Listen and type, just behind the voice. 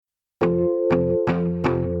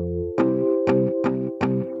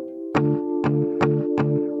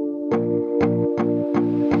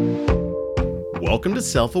Welcome to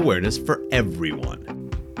Self-Awareness for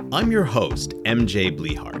Everyone. I'm your host, MJ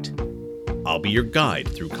Blehart. I'll be your guide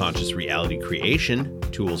through conscious reality creation,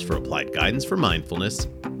 tools for applied guidance for mindfulness,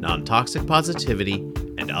 non-toxic positivity,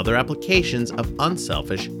 and other applications of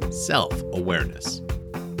unselfish self-awareness.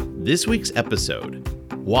 This week's episode,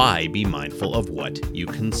 why be mindful of what you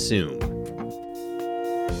consume?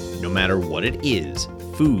 No matter what it is,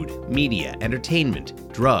 food, media,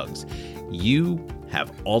 entertainment, drugs, you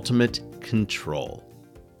have ultimate control.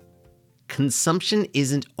 Consumption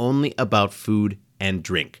isn't only about food and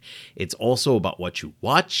drink. It's also about what you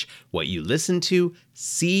watch, what you listen to,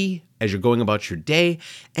 see as you're going about your day,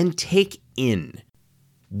 and take in.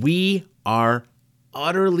 We are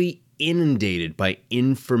utterly inundated by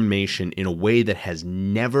information in a way that has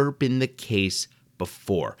never been the case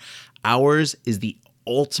before. Ours is the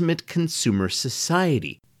ultimate consumer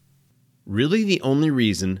society. Really, the only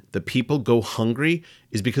reason that people go hungry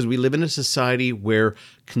is because we live in a society where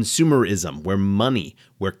consumerism, where money,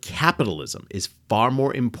 where capitalism is far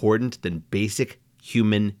more important than basic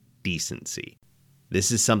human decency. This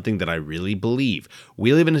is something that I really believe.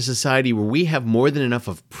 We live in a society where we have more than enough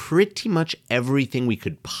of pretty much everything we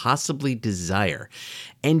could possibly desire.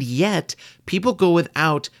 And yet, people go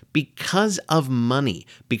without because of money,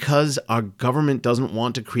 because our government doesn't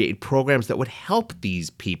want to create programs that would help these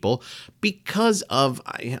people, because of,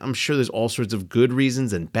 I'm sure there's all sorts of good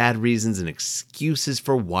reasons and bad reasons and excuses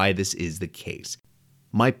for why this is the case.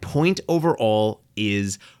 My point overall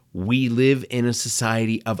is we live in a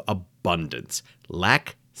society of abundance.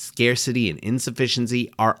 Lack, scarcity, and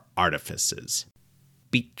insufficiency are artifices.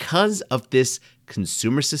 Because of this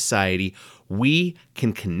consumer society, we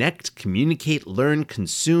can connect, communicate, learn,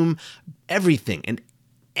 consume everything and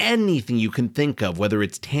anything you can think of, whether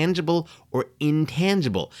it's tangible or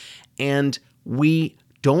intangible. And we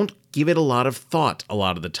don't give it a lot of thought a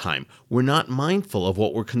lot of the time. We're not mindful of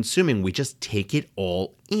what we're consuming. We just take it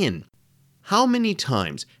all in. How many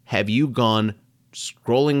times have you gone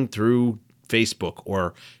scrolling through Facebook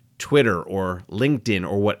or Twitter or LinkedIn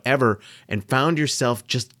or whatever and found yourself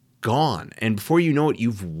just gone? And before you know it,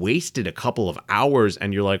 you've wasted a couple of hours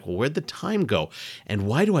and you're like, well, where'd the time go? And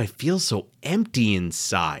why do I feel so empty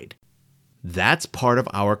inside? That's part of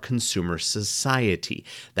our consumer society.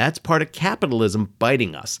 That's part of capitalism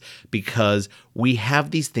biting us because we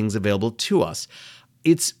have these things available to us.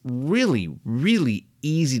 It's really, really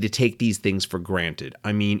easy to take these things for granted.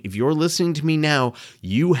 I mean, if you're listening to me now,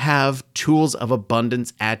 you have tools of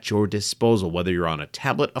abundance at your disposal, whether you're on a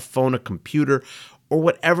tablet, a phone, a computer, or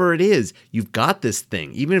whatever it is. You've got this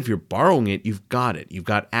thing. Even if you're borrowing it, you've got it. You've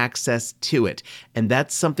got access to it. And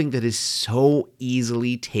that's something that is so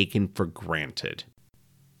easily taken for granted.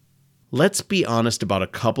 Let's be honest about a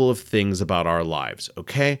couple of things about our lives,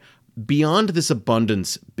 okay? Beyond this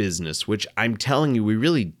abundance business, which I'm telling you, we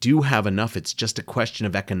really do have enough. It's just a question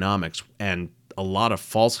of economics and a lot of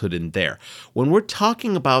falsehood in there. When we're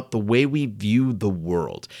talking about the way we view the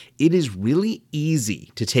world, it is really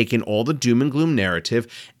easy to take in all the doom and gloom narrative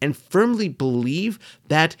and firmly believe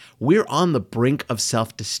that we're on the brink of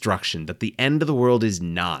self-destruction, that the end of the world is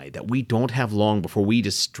nigh, that we don't have long before we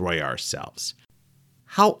destroy ourselves.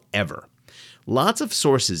 However, lots of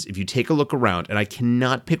sources, if you take a look around, and I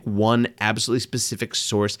cannot pick one absolutely specific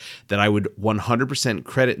source that I would 100%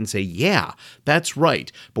 credit and say, yeah, that's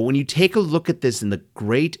right. But when you take a look at this in the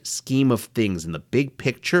great scheme of things, in the big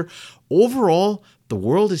picture, overall, the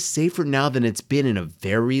world is safer now than it's been in a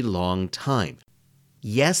very long time.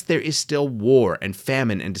 Yes, there is still war and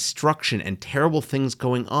famine and destruction and terrible things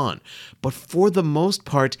going on, but for the most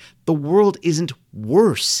part, the world isn't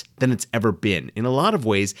worse than it's ever been. In a lot of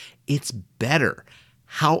ways, it's better.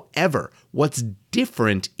 However, what's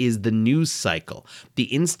different is the news cycle,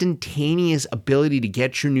 the instantaneous ability to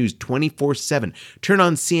get your news 24/7. Turn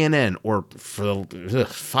on CNN or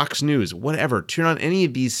Fox News, whatever. Turn on any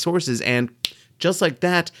of these sources and just like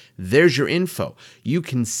that, there's your info. You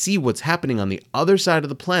can see what's happening on the other side of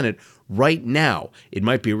the planet right now. It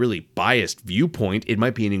might be a really biased viewpoint. It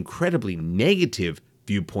might be an incredibly negative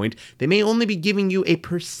viewpoint. They may only be giving you a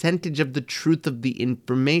percentage of the truth of the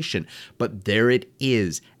information, but there it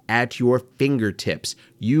is at your fingertips.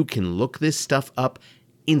 You can look this stuff up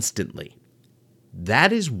instantly.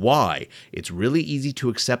 That is why it's really easy to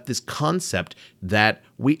accept this concept that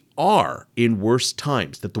we are in worse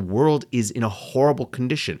times, that the world is in a horrible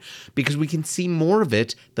condition, because we can see more of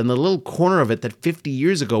it than the little corner of it that 50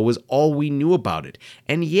 years ago was all we knew about it.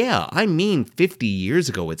 And yeah, I mean 50 years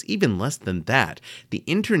ago, it's even less than that. The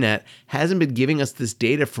internet hasn't been giving us this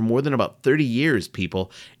data for more than about 30 years,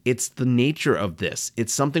 people. It's the nature of this.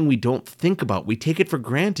 It's something we don't think about. We take it for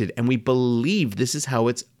granted and we believe this is how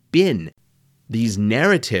it's been. these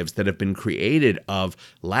narratives that have been created of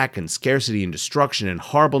lack and scarcity and destruction and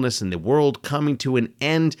horribleness and the world coming to an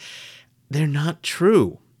end, they're not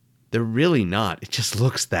true. They're really not. It just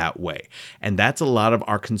looks that way. And that's a lot of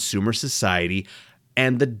our consumer society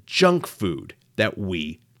and the junk food that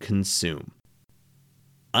we consume.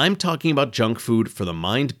 I'm talking about junk food for the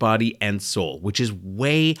mind, body, and soul, which is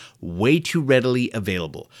way, way too readily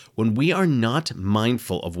available. When we are not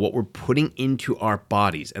mindful of what we're putting into our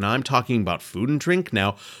bodies, and I'm talking about food and drink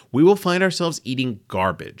now, we will find ourselves eating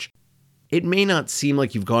garbage. It may not seem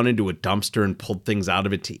like you've gone into a dumpster and pulled things out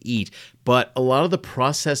of it to eat, but a lot of the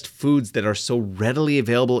processed foods that are so readily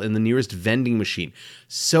available in the nearest vending machine,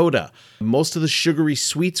 soda, most of the sugary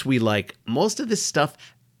sweets we like, most of this stuff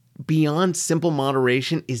beyond simple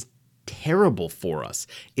moderation is terrible for us.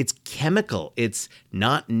 It's chemical, it's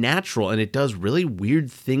not natural, and it does really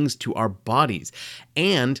weird things to our bodies.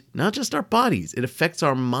 And not just our bodies, it affects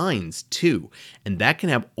our minds too. And that can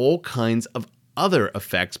have all kinds of other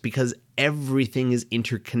effects because everything is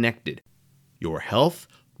interconnected. Your health,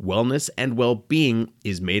 wellness, and well-being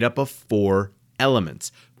is made up of 4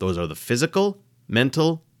 elements. Those are the physical,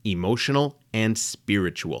 mental, emotional, and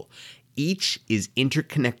spiritual. Each is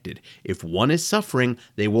interconnected. If one is suffering,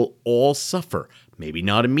 they will all suffer. Maybe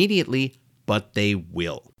not immediately, but they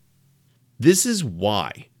will. This is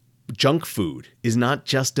why junk food is not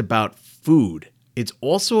just about food. It's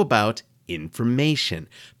also about information.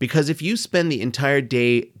 Because if you spend the entire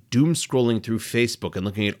day doom scrolling through Facebook and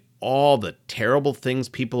looking at all the terrible things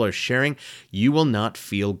people are sharing, you will not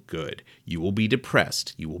feel good. You will be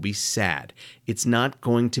depressed. You will be sad. It's not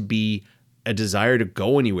going to be a desire to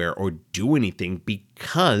go anywhere or do anything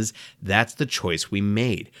because that's the choice we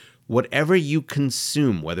made. Whatever you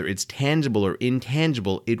consume, whether it's tangible or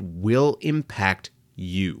intangible, it will impact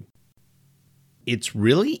you. It's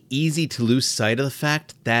really easy to lose sight of the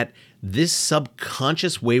fact that this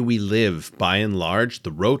subconscious way we live, by and large,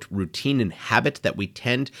 the rote, routine, and habit that we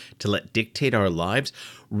tend to let dictate our lives,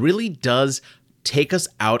 really does take us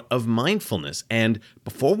out of mindfulness. And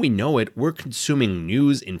before we know it, we're consuming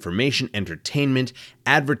news, information, entertainment,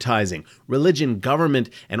 advertising, religion, government,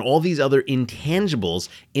 and all these other intangibles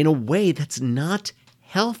in a way that's not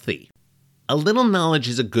healthy. A little knowledge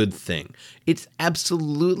is a good thing. It's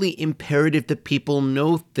absolutely imperative that people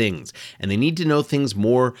know things, and they need to know things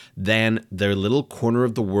more than their little corner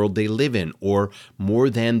of the world they live in, or more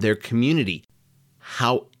than their community.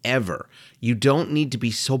 However, you don't need to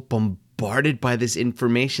be so bombarded by this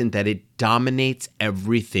information that it dominates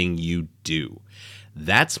everything you do.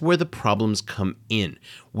 That's where the problems come in.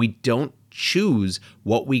 We don't choose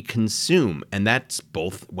what we consume, and that's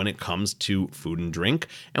both when it comes to food and drink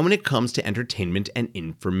and when it comes to entertainment and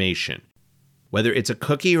information. Whether it's a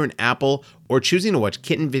cookie or an apple, or choosing to watch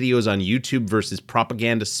kitten videos on YouTube versus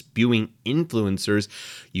propaganda spewing influencers,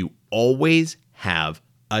 you always have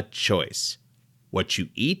a choice. What you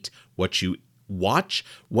eat, what you watch,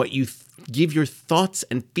 what you give your thoughts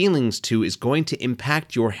and feelings to is going to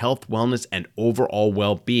impact your health, wellness, and overall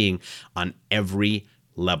well-being on every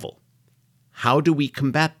level. How do we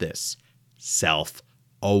combat this?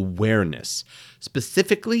 Self-awareness,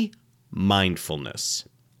 specifically mindfulness.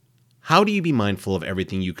 How do you be mindful of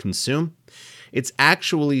everything you consume? It's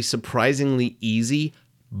actually surprisingly easy,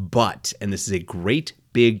 but, and this is a great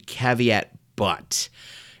big caveat, but,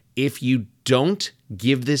 if you don't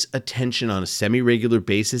give this attention on a semi-regular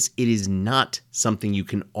basis, it is not something you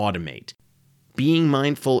can automate. Being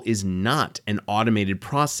mindful is not an automated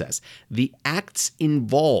process. The acts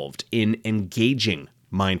involved in engaging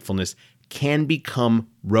mindfulness can become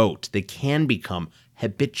rote. They can become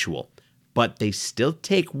habitual, but they still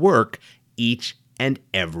take work each and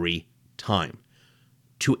every time.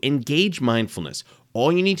 To engage mindfulness,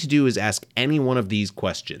 all you need to do is ask any one of these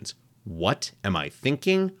questions. What am I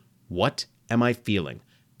thinking? What am I feeling?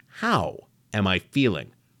 How am I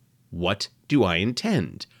feeling? What do I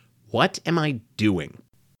intend? What am I doing?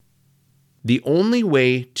 The only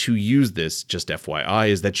way to use this, just FYI,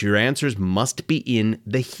 is that your answers must be in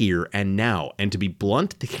the here and now. And to be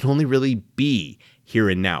blunt, they can only really be here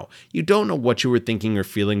and now. You don't know what you were thinking or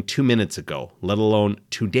feeling 2 minutes ago, let alone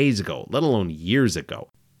 2 days ago, let alone years ago.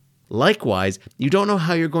 Likewise, you don't know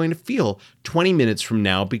how you're going to feel 20 minutes from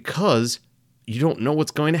now because you don't know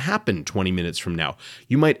what's going to happen 20 minutes from now.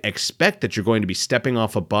 You might expect that you're going to be stepping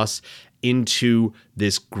off a bus into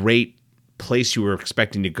this great place you were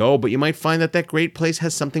expecting to go, but you might find that that great place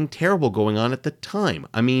has something terrible going on at the time.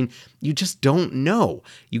 I mean, you just don't know.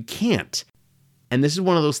 You can't. And this is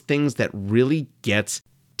one of those things that really gets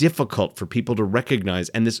difficult for people to recognize.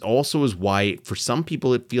 And this also is why, for some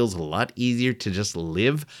people, it feels a lot easier to just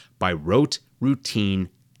live by rote, routine,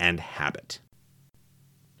 and habit.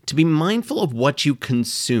 To be mindful of what you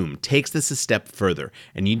consume takes this a step further,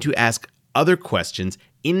 and you need to ask other questions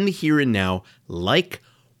in the here and now, like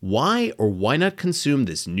why or why not consume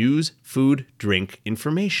this news, food, drink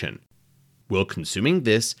information? Will consuming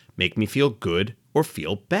this make me feel good or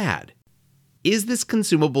feel bad? Is this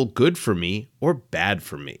consumable good for me or bad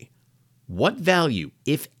for me? What value,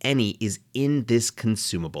 if any, is in this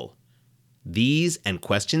consumable? These and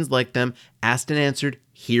questions like them, asked and answered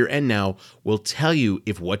here and now, will tell you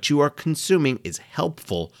if what you are consuming is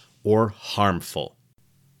helpful or harmful.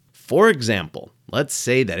 For example, let's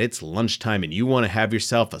say that it's lunchtime and you want to have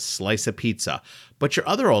yourself a slice of pizza, but your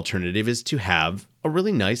other alternative is to have a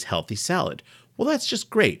really nice healthy salad. Well, that's just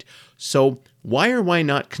great. So why or why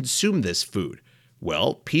not consume this food?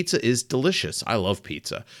 Well, pizza is delicious. I love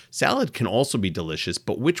pizza. Salad can also be delicious,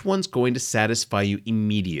 but which one's going to satisfy you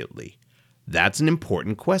immediately? That's an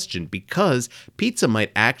important question because pizza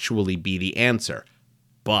might actually be the answer.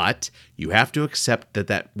 But you have to accept that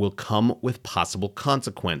that will come with possible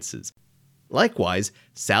consequences. Likewise,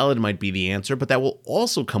 salad might be the answer, but that will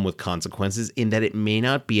also come with consequences in that it may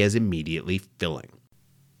not be as immediately filling.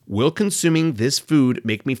 Will consuming this food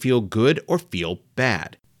make me feel good or feel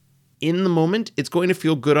bad? In the moment, it's going to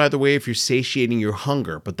feel good either way if you're satiating your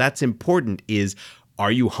hunger, but that's important is,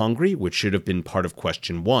 are you hungry? Which should have been part of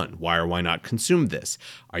question 1. Why or why not consume this?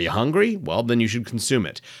 Are you hungry? Well, then you should consume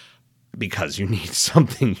it. Because you need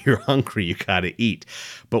something, you're hungry, you gotta eat.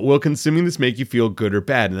 But will consuming this make you feel good or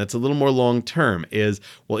bad? And that's a little more long term is,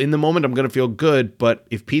 well, in the moment I'm gonna feel good, but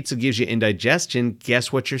if pizza gives you indigestion,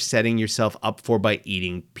 guess what you're setting yourself up for by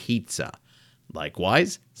eating pizza?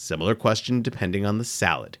 Likewise, similar question depending on the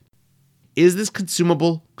salad. Is this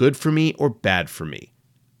consumable good for me or bad for me?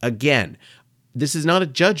 Again, this is not a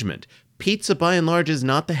judgment. Pizza, by and large, is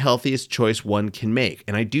not the healthiest choice one can make.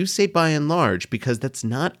 And I do say by and large because that's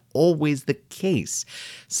not always the case.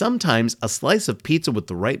 Sometimes a slice of pizza with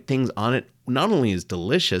the right things on it not only is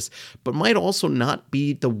delicious, but might also not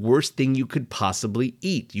be the worst thing you could possibly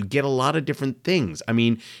eat. You get a lot of different things. I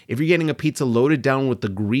mean, if you're getting a pizza loaded down with the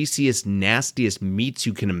greasiest, nastiest meats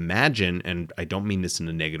you can imagine, and I don't mean this in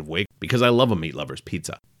a negative way because I love a meat lover's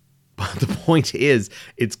pizza. But the point is,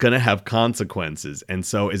 it's going to have consequences. And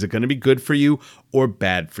so is it going to be good for you or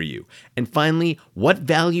bad for you? And finally, what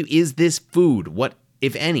value is this food? What,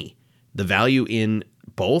 if any? The value in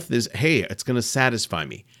both is, hey, it's going to satisfy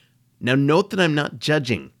me. Now, note that I'm not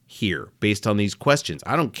judging here based on these questions.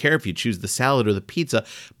 I don't care if you choose the salad or the pizza,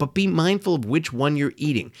 but be mindful of which one you're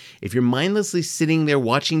eating. If you're mindlessly sitting there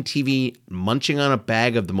watching TV, munching on a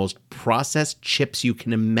bag of the most processed chips you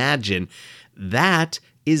can imagine, that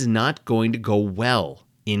is not going to go well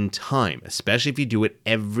in time, especially if you do it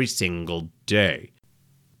every single day.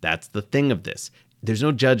 That's the thing of this. There's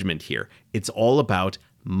no judgment here. It's all about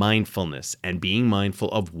mindfulness and being mindful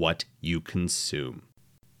of what you consume.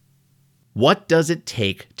 What does it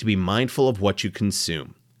take to be mindful of what you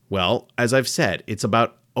consume? Well, as I've said, it's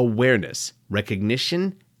about awareness,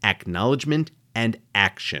 recognition, acknowledgement, and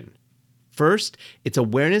action. First, it's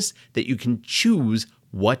awareness that you can choose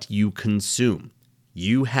what you consume.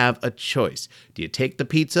 You have a choice. Do you take the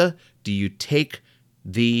pizza? Do you take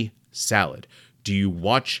the salad? Do you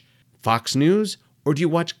watch Fox News or do you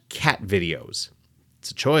watch cat videos?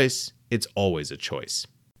 It's a choice. It's always a choice.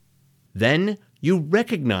 Then you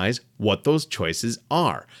recognize what those choices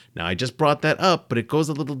are. Now, I just brought that up, but it goes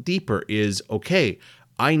a little deeper is, okay,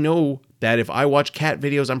 I know that if I watch cat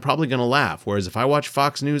videos, I'm probably going to laugh. Whereas if I watch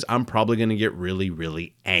Fox News, I'm probably going to get really,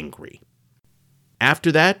 really angry.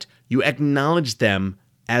 After that, you acknowledge them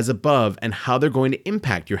as above and how they're going to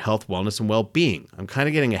impact your health, wellness, and well-being. I'm kind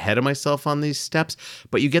of getting ahead of myself on these steps,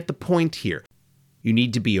 but you get the point here. You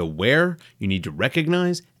need to be aware, you need to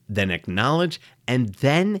recognize, then acknowledge, and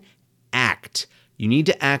then act. You need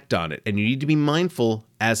to act on it, and you need to be mindful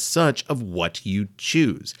as such of what you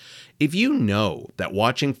choose. If you know that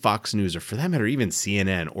watching Fox News, or for that matter, even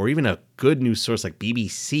CNN, or even a good news source like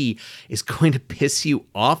BBC is going to piss you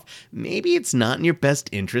off, maybe it's not in your best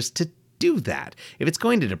interest to do that. If it's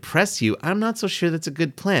going to depress you, I'm not so sure that's a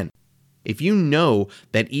good plan. If you know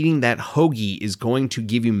that eating that hoagie is going to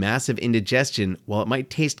give you massive indigestion, while it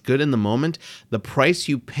might taste good in the moment, the price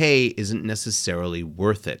you pay isn't necessarily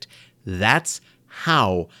worth it. That's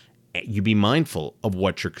how you be mindful of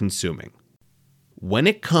what you're consuming. When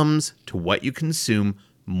it comes to what you consume,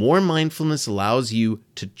 more mindfulness allows you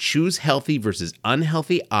to choose healthy versus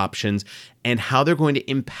unhealthy options and how they're going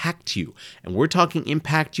to impact you. And we're talking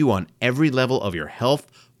impact you on every level of your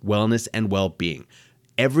health, wellness, and well-being.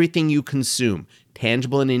 Everything you consume,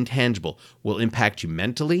 tangible and intangible, will impact you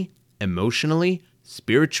mentally, emotionally,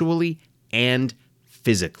 spiritually, and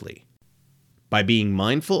physically. By being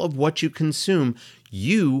mindful of what you consume,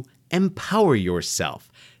 you empower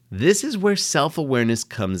yourself. This is where self-awareness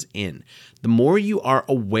comes in. The more you are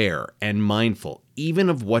aware and mindful, even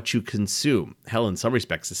of what you consume, hell, in some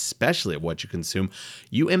respects, especially of what you consume,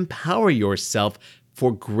 you empower yourself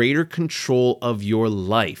for greater control of your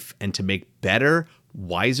life and to make better,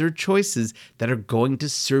 wiser choices that are going to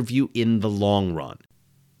serve you in the long run.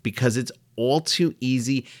 Because it's all too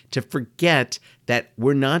easy to forget that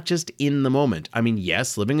we're not just in the moment. I mean,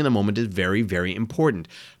 yes, living in the moment is very, very important.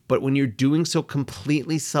 But when you're doing so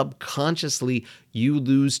completely subconsciously, you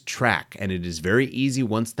lose track. And it is very easy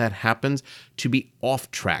once that happens to be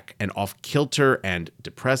off track and off kilter and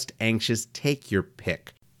depressed, anxious, take your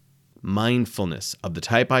pick. Mindfulness of the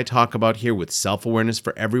type I talk about here with self-awareness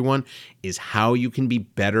for everyone is how you can be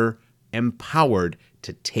better empowered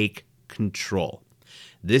to take control.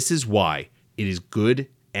 This is why it is good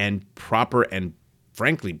and proper and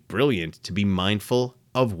frankly brilliant to be mindful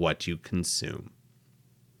of what you consume.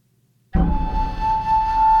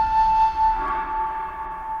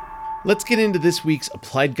 Let's get into this week's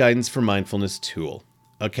Applied Guidance for Mindfulness tool.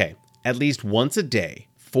 Okay, at least once a day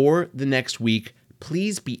for the next week,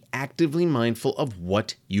 please be actively mindful of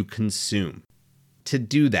what you consume. To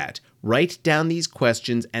do that, write down these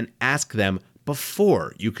questions and ask them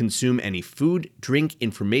before you consume any food, drink,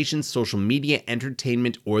 information, social media,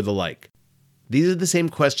 entertainment, or the like. These are the same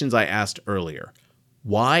questions I asked earlier.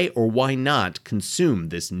 Why or why not consume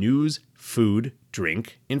this news, food,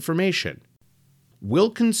 drink, information?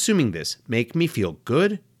 Will consuming this make me feel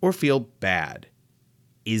good or feel bad?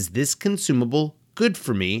 Is this consumable good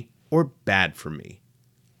for me or bad for me?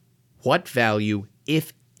 What value,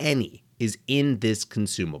 if any, is in this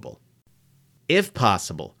consumable? If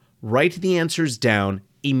possible, write the answers down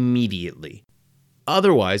immediately.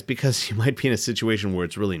 Otherwise, because you might be in a situation where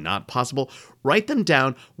it's really not possible, write them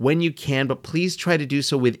down when you can, but please try to do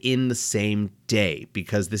so within the same day,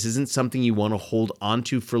 because this isn't something you want to hold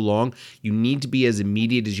onto for long. You need to be as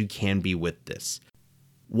immediate as you can be with this.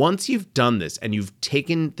 Once you've done this and you've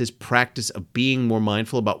taken this practice of being more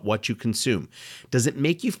mindful about what you consume, does it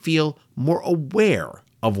make you feel more aware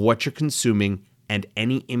of what you're consuming and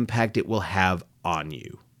any impact it will have on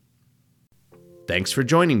you? Thanks for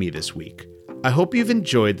joining me this week. I hope you've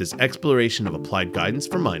enjoyed this exploration of applied guidance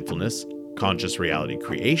for mindfulness, conscious reality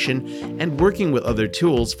creation, and working with other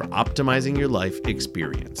tools for optimizing your life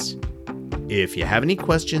experience. If you have any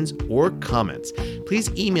questions or comments,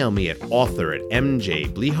 please email me at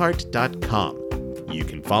author@mjblehart.com. You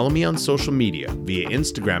can follow me on social media via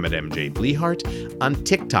Instagram at mjblehart, on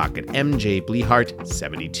TikTok at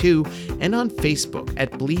mjblehart72, and on Facebook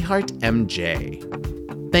at blehartmj.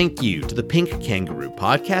 Thank you to the Pink Kangaroo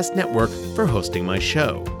Podcast Network for hosting my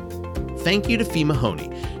show. Thank you to Fee Mahoney.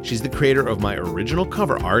 She's the creator of my original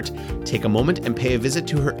cover art. Take a moment and pay a visit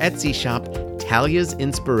to her Etsy shop, Talia's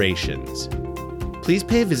Inspirations. Please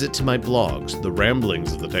pay a visit to my blogs, The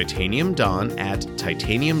Ramblings of the Titanium Dawn at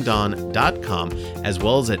titaniumdawn.com, as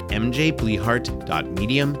well as at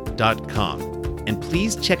mjblehart.medium.com. And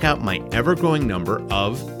please check out my ever-growing number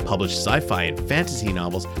of published sci-fi and fantasy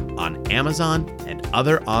novels on Amazon and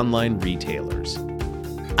other online retailers.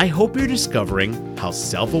 I hope you're discovering how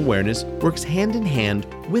self-awareness works hand in hand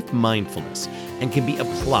with mindfulness and can be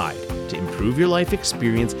applied to improve your life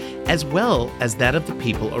experience as well as that of the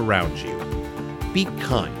people around you. Be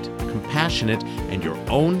kind, compassionate, and your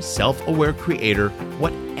own self-aware creator,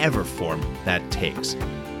 whatever form that takes.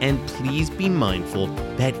 And please be mindful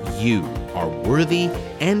that you are worthy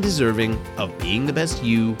and deserving of being the best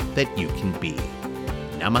you that you can be.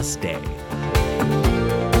 Namaste.